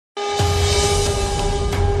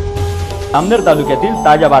जामनेर तालुक्यातील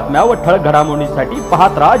ताज्या बातम्या व ठळक घडामोडींसाठी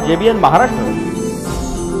पाहत रहा JBN महाराष्ट्र।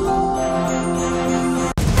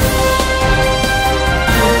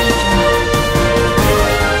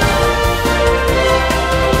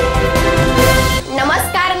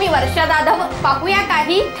 नमस्कार, मी वर्षा जाधव। पाहूया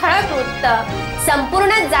काही ठळक वृत्त।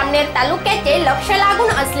 संपूर्ण जामनेर तालुक्याचे लक्ष लागून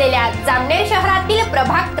असलेल्या जामनेर शहरातील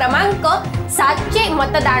प्रभाग क्रमांक 7 चे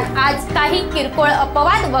मतदान आज काही किरकोळ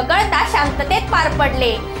अपवाद वगळता शांततेत पार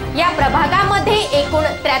पडले। या प्रभागामध्ये एकूण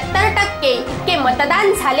 73% इतके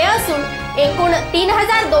मतदान झाले असून एकूण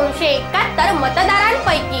 3271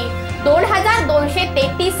 मतदारांपैकी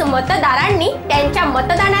 2233 मतदारांनी त्यांच्या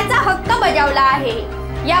मतदानाचा हक्क बजावला आहे।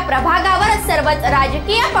 या प्रभागावर सर्वच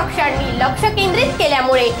राजकीय पक्षांनी लक्ष केंद्रित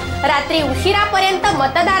केल्यामुळे रात्री उशिरापर्यंत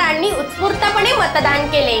मतदारांनी उत्स्फूर्तपणे मतदान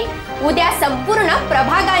केले। उद्या संपूर्ण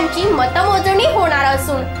प्रभागांची मतमोजणी होणार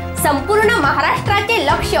असून संपूर्ण महाराष्ट्राचे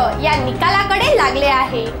लक्ष या निकालाकडे लागले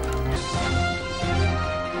आहे।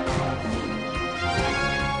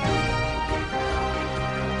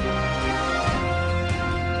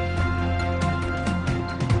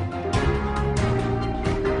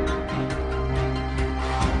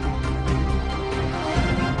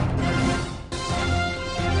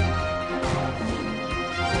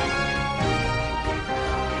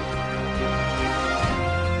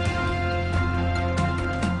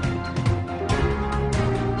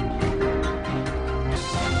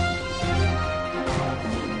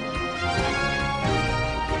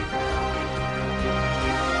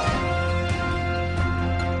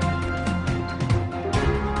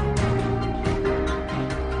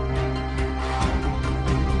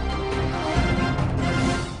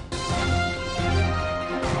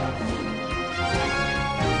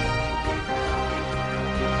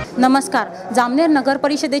 नमस्कार। जामनेर नगर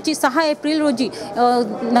परिषदेची 6 एप्रिल रोजी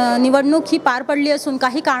निवडणूक ही पार पडली असून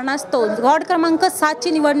काही कारणास्तव वॉर्ड क्रमांक 7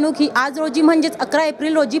 ची निवडणूक ही आज रोजी म्हणजेच 11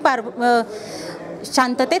 एप्रिल रोजी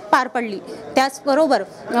शांततेत पार पडली। त्याचबरोबर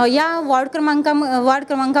या वॉर्ड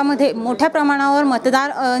क्रमांकामध्ये मोठ्या प्रमाणावर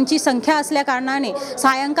मतदारांची संख्या असल्या कारणाने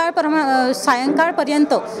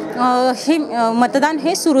सायंकाळपर्यंत हे मतदान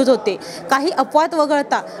हे सुरूच होते। काही अपवाद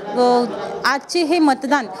वगळता आजचे हे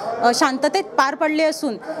मतदान शांततेत पार पडले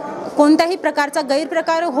असून कोणत्याही प्रकारचा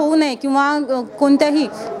गैरप्रकार होऊ नये किंवा कोणत्याही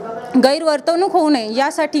गैरवर्तणूक होऊ नये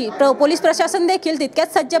यासाठी पोलीस प्रशासन देखील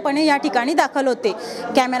तितक्याच सज्जपणे या ठिकाणी दाखल होते।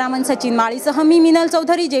 कॅमेरामन सचिन माळीसह मी मिनल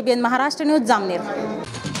चौधरी, JBN महाराष्ट्र न्यूज, जामनेर।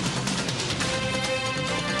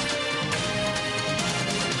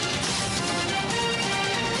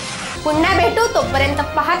 पुन्हा भेटू, तोपर्यंत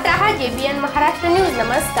पाहत रहा JBN महाराष्ट्र न्यूज।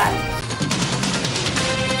 नमस्कार।